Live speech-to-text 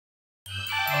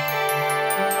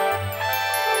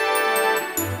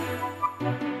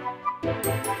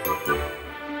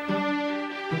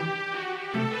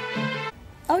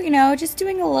know, just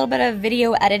doing a little bit of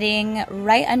video editing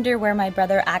right under where my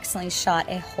brother accidentally shot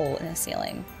a hole in the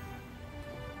ceiling.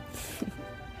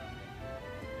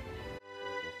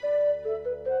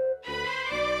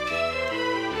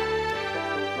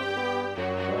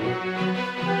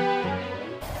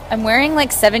 I'm wearing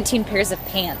like 17 pairs of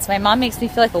pants. My mom makes me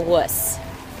feel like a wuss.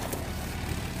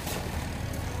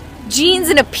 Jeans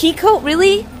and a pea coat,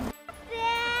 really?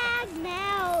 Bad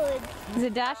mouth. Is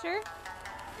it Dasher?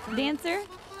 Dancer?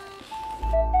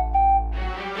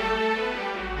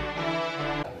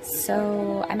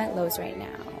 So, I'm at Lowe's right now.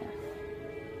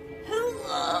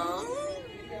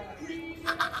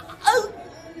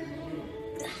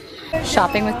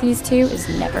 Shopping with these two is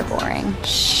never boring.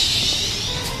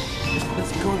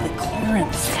 Let's go to the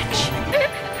clearance section.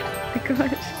 Oh my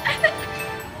gosh.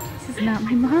 This is not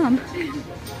my mom.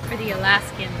 For the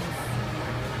Alaskans.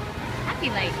 Happy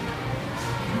light.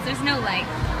 Because there's no light.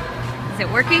 Is it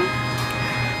working?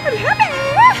 I'm happy!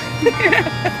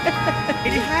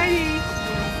 Hi.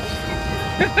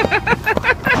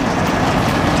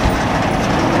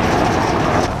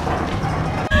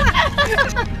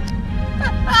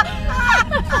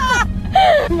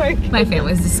 My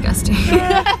family's disgusting.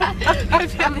 My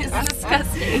family's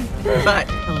disgusting. But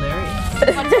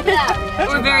hilarious.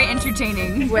 We're very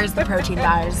entertaining. Where's the protein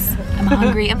bars? I'm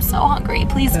hungry. I'm so hungry.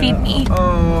 Please feed me.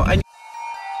 Oh, I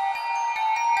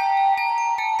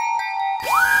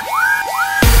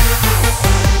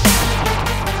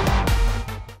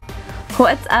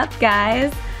What's up,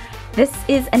 guys? This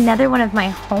is another one of my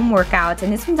home workouts,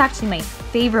 and this one's actually my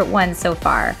favorite one so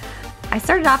far. I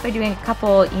started off by doing a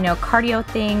couple, cardio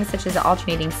things such as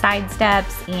alternating side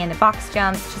steps and box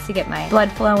jumps just to get my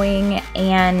blood flowing.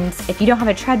 And if you don't have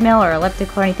a treadmill or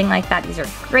elliptical or anything like that, these are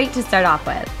great to start off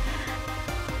with.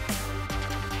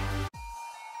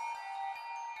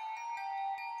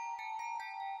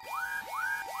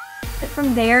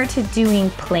 From there to doing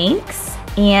planks,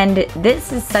 and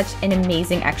this is such an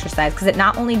amazing exercise because it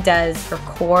not only does your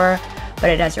core, but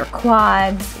it does your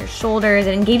quads, your shoulders.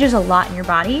 It engages a lot in your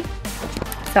body.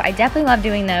 So I definitely love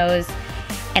doing those.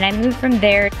 And I moved from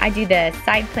there. I do the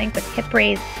side plank with hip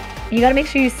raise. You gotta make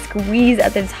sure you squeeze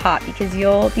at the top because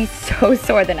you'll be so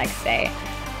sore the next day.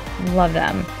 Love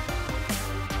them.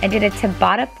 I did a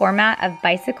Tabata format of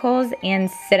bicycles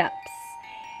and sit-ups.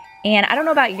 And I don't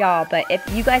know about y'all, but if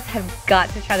you guys have got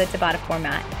to try the Tabata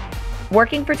format,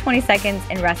 working for 20 seconds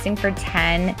and resting for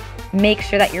 10, make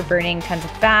sure that you're burning tons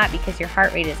of fat because your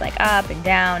heart rate is like up and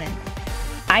down. And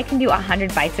I can do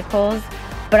 100 bicycles,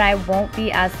 but I won't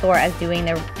be as sore as doing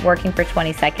the working for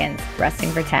 20 seconds,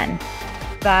 resting for 10.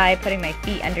 By putting my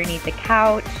feet underneath the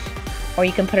couch, or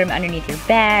you can put them underneath your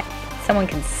bed. Someone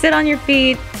can sit on your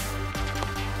feet.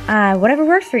 Whatever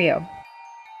works for you.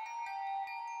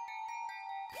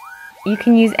 You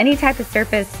can use any type of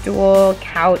surface, stool,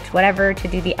 couch, whatever, to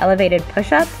do the elevated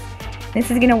push-ups. This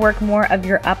is gonna work more of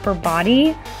your upper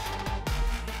body.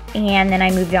 And then I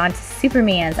moved on to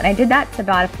Superman's, and I did that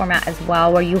Tabata format as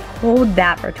well, where you hold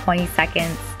that for 20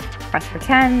 seconds, rest for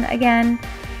 10 again.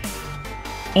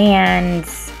 And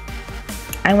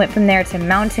I went from there to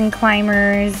mountain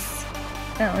climbers.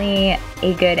 Definitely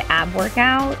a good ab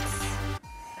workout.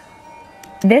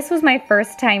 This was my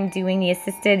first time doing the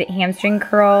assisted hamstring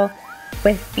curl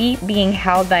with feet being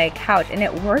held by a couch, and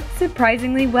it worked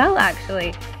surprisingly well,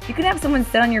 actually. You can have someone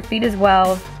sit on your feet as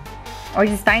well, or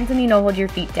just find something to hold your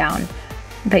feet down.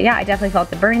 But yeah, I definitely felt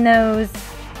the burn in those.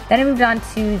 Then I moved on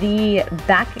to the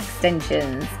back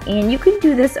extensions, and you can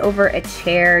do this over a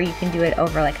chair, you can do it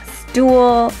over like a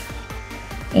stool,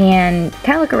 and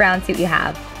kind of look around, see what you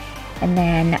have. And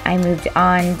then I moved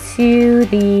on to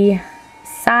the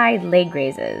side leg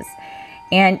raises.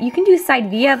 And you can do side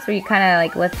V-ups where you kind of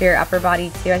like lift your upper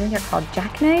body too. I think they're called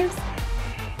jackknives.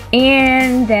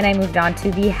 And then I moved on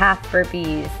to the half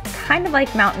burpees. Kind of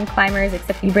like mountain climbers,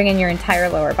 except you bring in your entire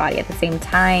lower body at the same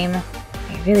time.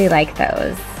 I really like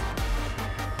those.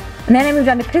 And then I moved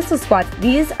on to pistol squats.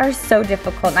 These are so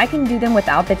difficult, and I can do them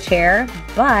without the chair,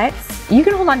 but you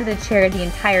can hold on to the chair the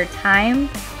entire time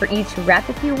for each rep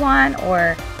if you want,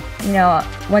 or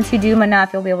once you do them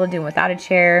enough, you'll be able to do them without a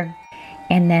chair.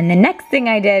 And then the next thing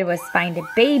I did was find a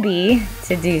baby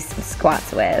to do some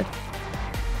squats with.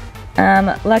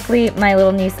 Luckily, my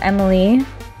little niece Emily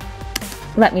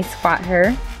let me squat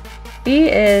her. She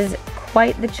is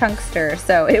quite the chunkster,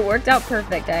 so it worked out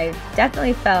perfect. I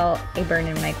definitely felt a burn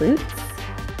in my glutes.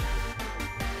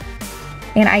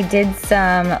 And I did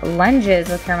some lunges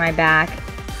with her on my back.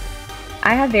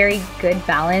 I have very good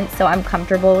balance, so I'm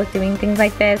comfortable with doing things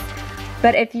like this.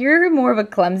 But if you're more of a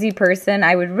clumsy person,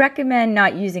 I would recommend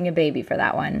not using a baby for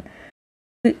that one.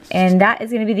 And that is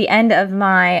going to be the end of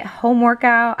my home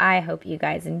workout. I hope you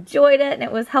guys enjoyed it and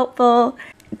it was helpful.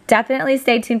 Definitely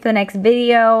stay tuned for the next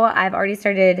video. I've already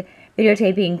started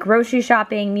videotaping grocery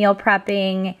shopping, meal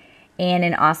prepping, and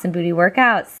an awesome booty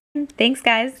workout. Thanks,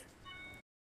 guys.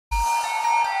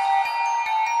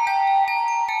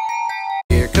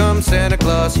 Here comes Santa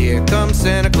Claus, here comes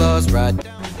Santa Claus, right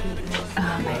down.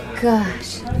 Oh my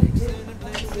gosh.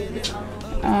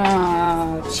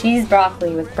 Oh, cheese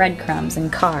broccoli with breadcrumbs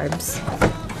and carbs.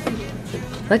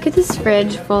 Look at this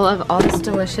fridge full of all this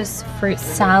delicious fruit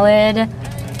salad,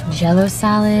 jello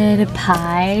salad,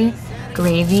 pie,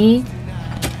 gravy,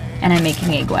 and I'm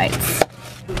making egg whites.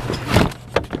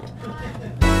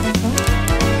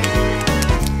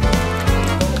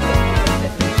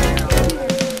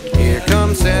 Here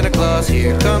comes Santa Claus,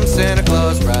 here comes Santa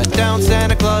Claus, right down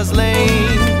Santa Claus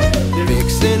Lane.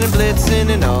 Vixen and Blitzen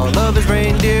and all of his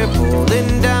reindeer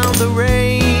pulling down the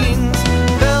reins.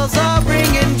 Bells are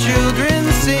ringing, children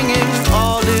singing,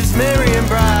 all is merry and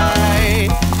bright.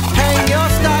 Hang your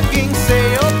stockings,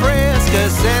 say your prayers,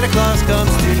 'cause Santa Claus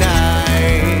comes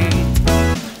tonight.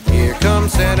 Here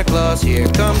comes Santa Claus, here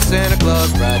comes Santa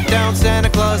Claus, right down Santa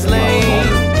Claus Lane.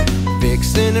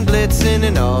 Vixen and Blitzen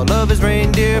and all of his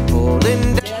reindeer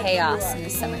pulling down. Chaos in the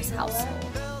Summers household.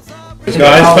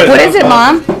 What is it,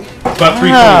 Mom? About 3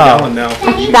 a gallon now.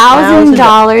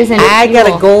 $1,000 and I got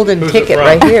a golden ticket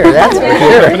right here, that's for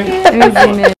sure.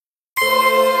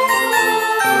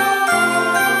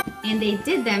 And they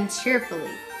did them cheerfully.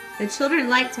 The children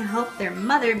liked to help their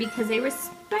mother because they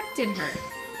respected her.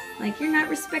 Like, you're not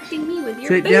respecting me with your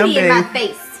Sit booty down, in my baby.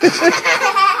 face.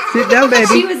 Sit down, baby.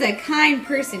 She was a kind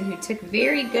person who took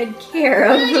very good care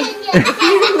of the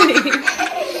family.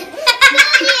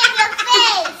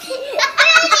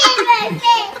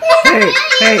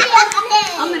 Hey,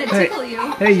 I'm gonna tickle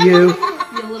you. hey, you. You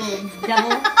little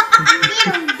devil.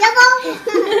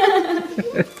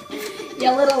 You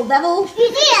little devil.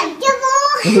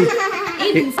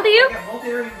 Aiden, how do you?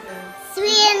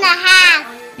 3.5.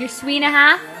 You're sweet and a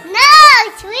half? No,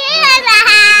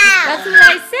 3.5. That's what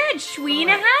I said, sweet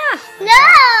and a half.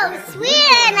 No,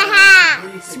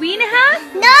 3.5. Sweet and a half?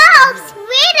 No,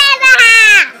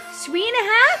 3.5. Sweet and a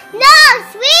half? No,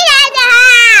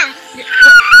 3.5.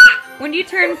 When do you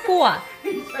turn 4?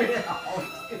 That's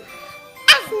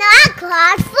not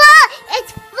Claus 4.